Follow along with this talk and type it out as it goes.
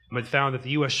It found that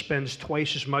the U.S. spends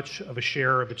twice as much of a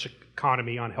share of its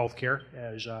economy on healthcare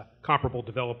as comparable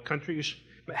developed countries.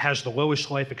 It has the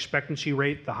lowest life expectancy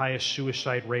rate, the highest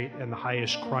suicide rate, and the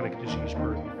highest chronic disease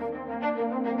burden.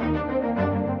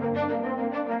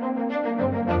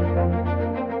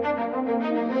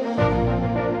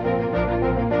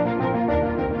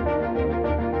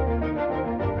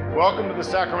 Welcome to the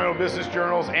Sacramento Business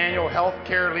Journal's annual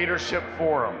Healthcare Leadership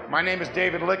Forum. My name is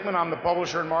David Lichtman. I'm the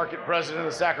publisher and market president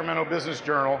of the Sacramento Business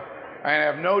Journal. And I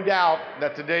have no doubt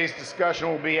that today's discussion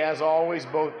will be, as always,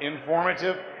 both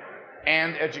informative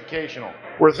and educational.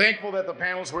 We're thankful that the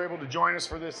panelists were able to join us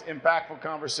for this impactful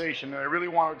conversation, and I really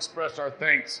want to express our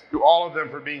thanks to all of them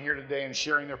for being here today and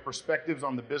sharing their perspectives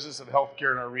on the business of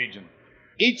healthcare in our region.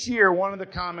 Each year, one of the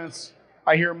comments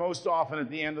I hear most often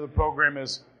at the end of the program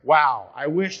is, "Wow, I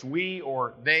wish we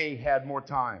or they had more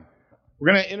time."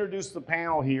 We're going to introduce the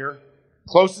panel here.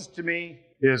 Closest to me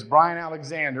is Brian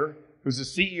Alexander, who's the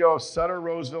CEO of Sutter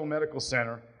Roseville Medical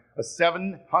Center, a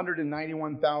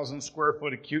 791,000 square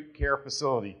foot acute care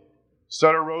facility.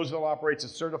 Sutter Roseville operates a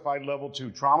certified level 2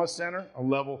 trauma center, a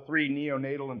level 3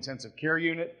 neonatal intensive care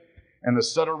unit, and the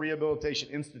Sutter Rehabilitation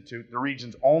Institute, the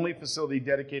region's only facility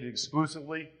dedicated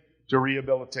exclusively to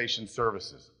rehabilitation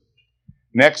services.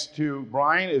 Next to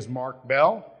Brian is Mark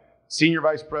Behl, Senior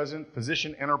Vice President,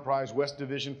 Physician Enterprise West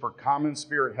Division for Common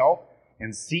Spirit Health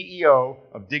and CEO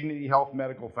of Dignity Health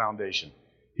Medical Foundation.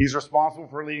 He's responsible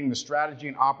for leading the strategy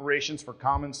and operations for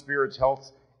Common Spirit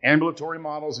Health's ambulatory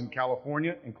models in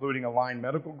California, including aligned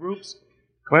medical groups,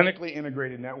 clinically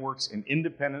integrated networks, and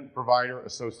independent provider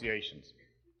associations.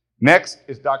 Next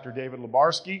is Dr. David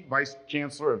Lubarsky, Vice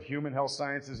Chancellor of Human Health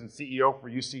Sciences and CEO for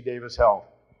UC Davis Health.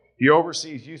 He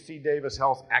oversees UC Davis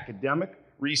Health's academic,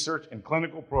 research, and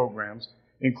clinical programs,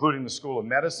 including the School of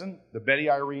Medicine, the Betty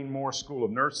Irene Moore School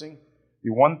of Nursing, the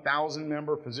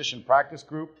 1,000-member physician practice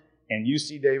group, and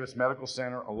UC Davis Medical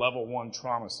Center, a level 1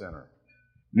 trauma center.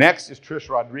 Next is Trish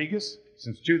Rodriguez.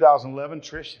 Since 2011,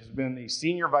 Trish has been the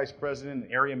Senior Vice President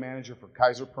and Area Manager for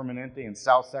Kaiser Permanente in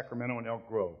South Sacramento and Elk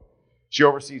Grove. She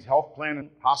oversees health plan and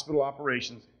hospital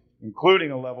operations, including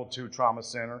a level 2 trauma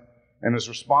center, and is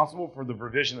responsible for the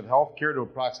provision of health care to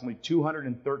approximately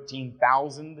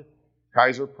 213,000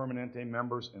 Kaiser Permanente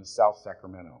members in South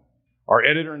Sacramento. Our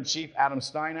editor-in-chief, Adam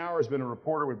Steinauer, has been a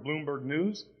reporter with Bloomberg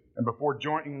News, and before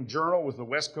joining the Journal was the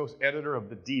West Coast editor of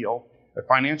The Deal, a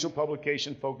financial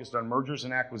publication focused on mergers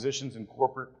and acquisitions and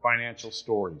corporate financial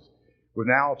stories. With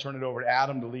now, I'll turn it over to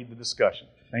Adam to lead the discussion.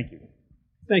 Thank you.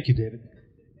 Thank you, David.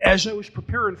 As I was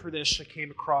preparing for this, I came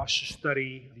across a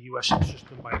study of the U.S. health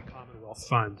system by the Commonwealth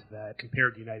Fund that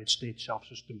compared the United States health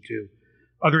system to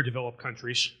other developed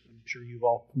countries. I'm sure you're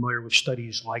all familiar with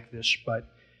studies like this, but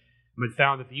it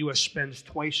found that the U.S. spends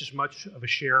twice as much of a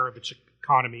share of its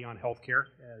economy on healthcare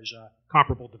as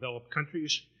comparable developed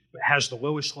countries. It has the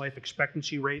lowest life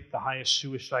expectancy rate, the highest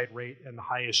suicide rate, and the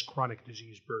highest chronic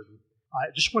disease burden. I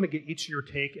just want to get each of your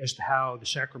take as to how the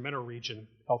Sacramento region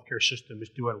healthcare system is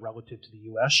doing relative to the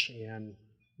U.S. and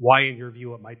why, in your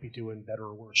view, it might be doing better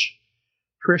or worse.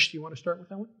 Trish, do you want to start with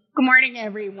that one? Good morning,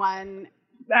 everyone.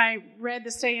 I read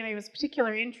the study and I was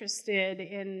particularly interested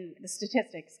in the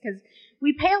statistics because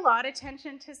we pay a lot of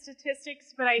attention to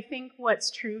statistics, but I think what's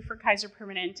true for Kaiser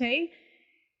Permanente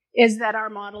is that our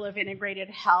model of integrated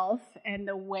health and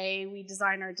the way we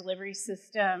design our delivery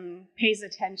system pays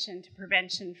attention to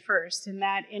prevention first. And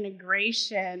that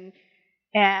integration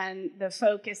and the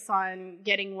focus on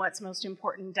getting what's most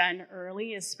important done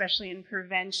early, especially in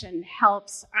prevention,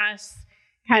 helps us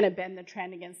kind of bend the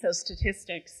trend against those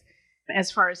statistics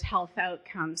as far as health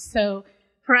outcomes. So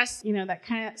for us, that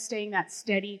kind of staying that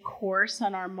steady course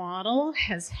on our model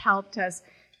has helped us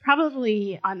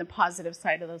probably on the positive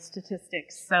side of those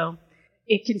statistics. So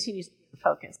it continues to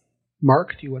focus.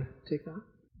 Mark, do you want to take that?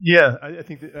 Yeah, I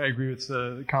think that I agree with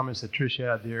the comments that Trish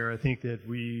had there. I think that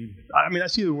I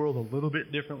see the world a little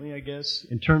bit differently, I guess.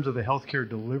 In terms of the healthcare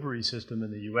delivery system in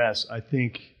the U.S., I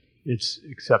think it's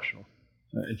exceptional.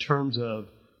 In terms of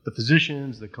the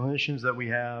physicians, the clinicians that we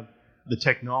have, the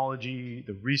technology,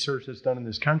 the research that's done in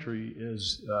this country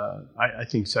is, I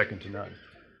think, second to none.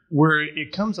 Where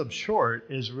it comes up short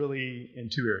is really in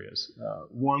two areas.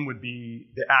 One would be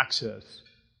the access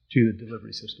to the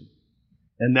delivery system.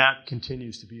 And that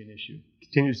continues to be an issue.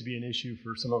 Continues to be an issue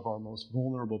for some of our most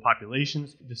vulnerable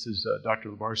populations. This is Dr.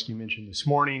 Lubarsky mentioned this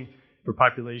morning, for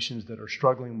populations that are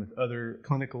struggling with other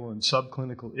clinical and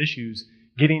subclinical issues,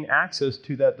 getting access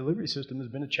to that delivery system has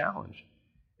been a challenge.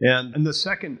 And the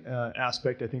second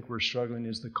aspect I think we're struggling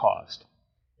is the cost.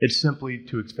 It's simply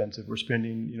too expensive. We're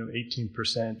spending 18%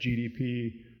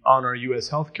 GDP on our U.S.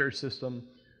 healthcare system,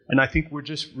 and I think we're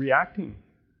just reacting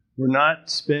We're not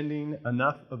spending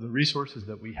enough of the resources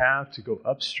that we have to go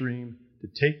upstream to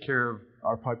take care of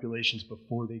our populations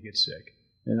before they get sick.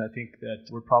 And I think that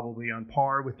we're probably on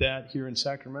par with that here in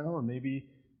Sacramento, and maybe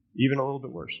even a little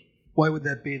bit worse. Why would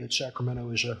that be that Sacramento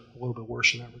is a little bit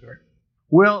worse in that regard?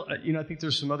 Well, I think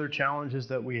there's some other challenges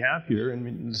that we have here. I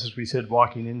mean, as we said,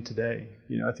 walking in today,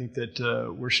 I think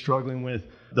that we're struggling with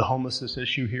the homelessness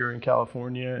issue here in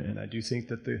California, and I do think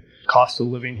that the cost of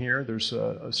living here, there's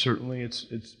certainly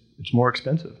it's more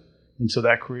expensive, and so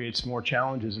that creates more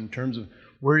challenges in terms of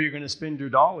where you're going to spend your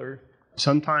dollar.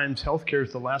 Sometimes healthcare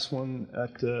is the last one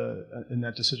in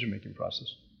that decision-making process.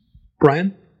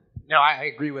 Brian? No, I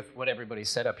agree with what everybody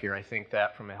said up here. I think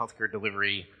that from a healthcare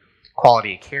delivery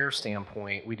quality of care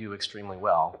standpoint, we do extremely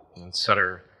well. And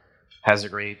Sutter has a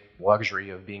great luxury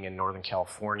of being in Northern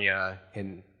California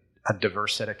in a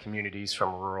diverse set of communities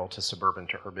from rural to suburban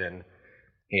to urban.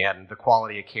 And the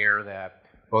quality of care that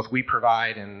both we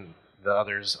provide and the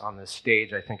others on this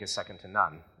stage, I think, is second to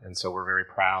none. And so we're very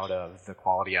proud of the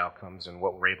quality outcomes and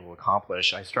what we're able to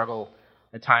accomplish. I struggle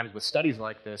at times with studies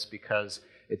like this because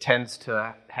it tends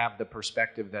to have the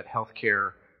perspective that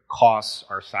healthcare costs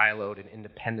are siloed and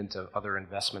independent of other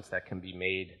investments that can be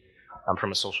made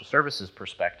from a social services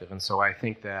perspective. And so I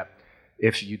think that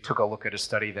if you took a look at a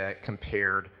study that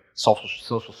compared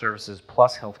social services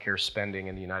plus healthcare spending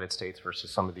in the United States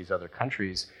versus some of these other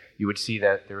countries, you would see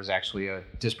that there is actually a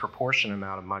disproportionate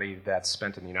amount of money that's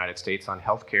spent in the United States on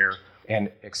healthcare and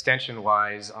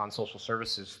extension-wise on social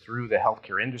services through the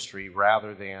healthcare industry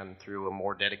rather than through a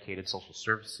more dedicated social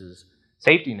services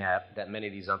safety net that many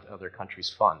of these other countries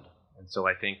fund. And so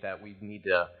I think that we need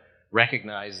to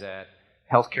recognize that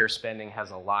healthcare spending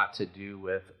has a lot to do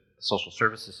with social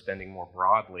services spending more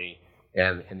broadly.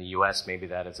 And in the U.S., maybe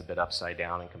that is a bit upside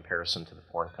down in comparison to the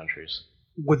foreign countries.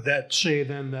 Would that say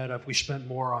then that if we spent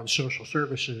more on social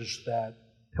services, that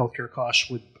healthcare costs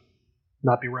would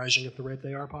not be rising at the rate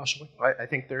they are, possibly? I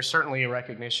think there's certainly a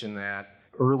recognition that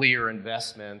earlier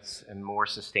investments and more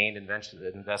sustained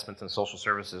investments in social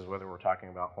services, whether we're talking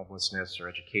about homelessness or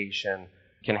education,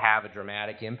 can have a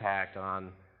dramatic impact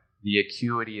on the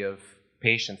acuity of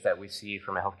patients that we see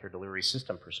from a healthcare delivery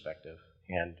system perspective.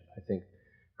 And I think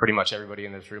pretty much everybody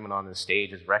in this room and on this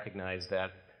stage has recognized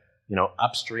that,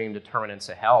 upstream determinants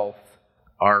of health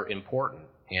are important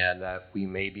and that we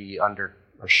may be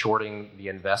shorting the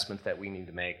investments that we need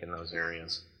to make in those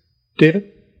areas.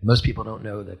 David? Most people don't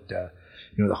know that the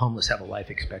homeless have a life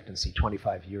expectancy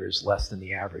 25 years less than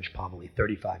the average, probably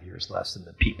 35 years less than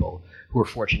the people who are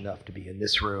fortunate enough to be in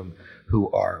this room, who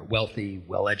are wealthy,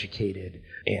 well-educated,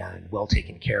 and well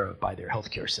taken care of by their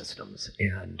healthcare systems.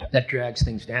 And that drags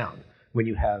things down when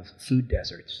you have food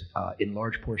deserts in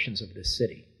large portions of this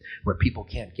city where people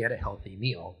can't get a healthy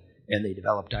meal and they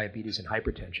develop diabetes and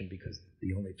hypertension because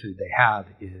the only food they have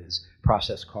is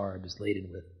processed carbs laden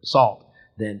with salt.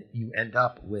 Then you end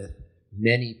up with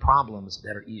many problems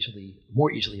that are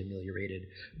more easily ameliorated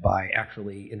by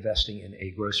actually investing in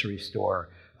a grocery store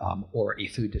or a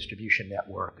food distribution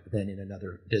network than in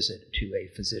another visit to a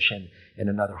physician and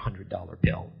another $100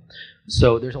 bill.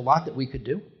 So there's a lot that we could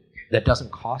do that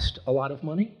doesn't cost a lot of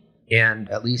money. And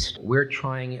at least we're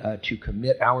trying to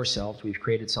commit ourselves. We've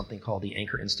created something called the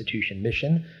Anchor Institution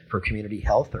Mission for Community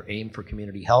Health, or AIM for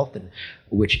Community Health,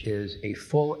 which is a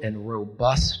full and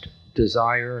robust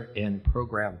desire and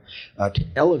program to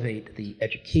elevate the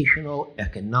educational,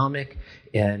 economic,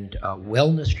 and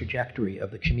wellness trajectory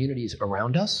of the communities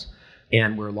around us.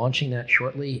 And we're launching that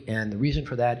shortly. And the reason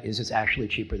for that is it's actually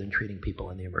cheaper than treating people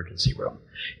in the emergency room.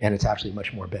 And it's actually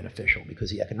much more beneficial because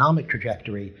the economic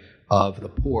trajectory of the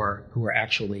poor who are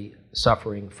actually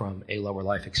suffering from a lower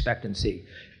life expectancy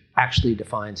actually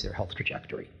defines their health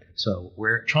trajectory. So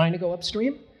we're trying to go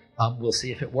upstream. We'll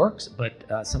see if it works, but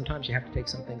sometimes you have to take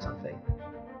some things on faith.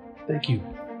 Thank you.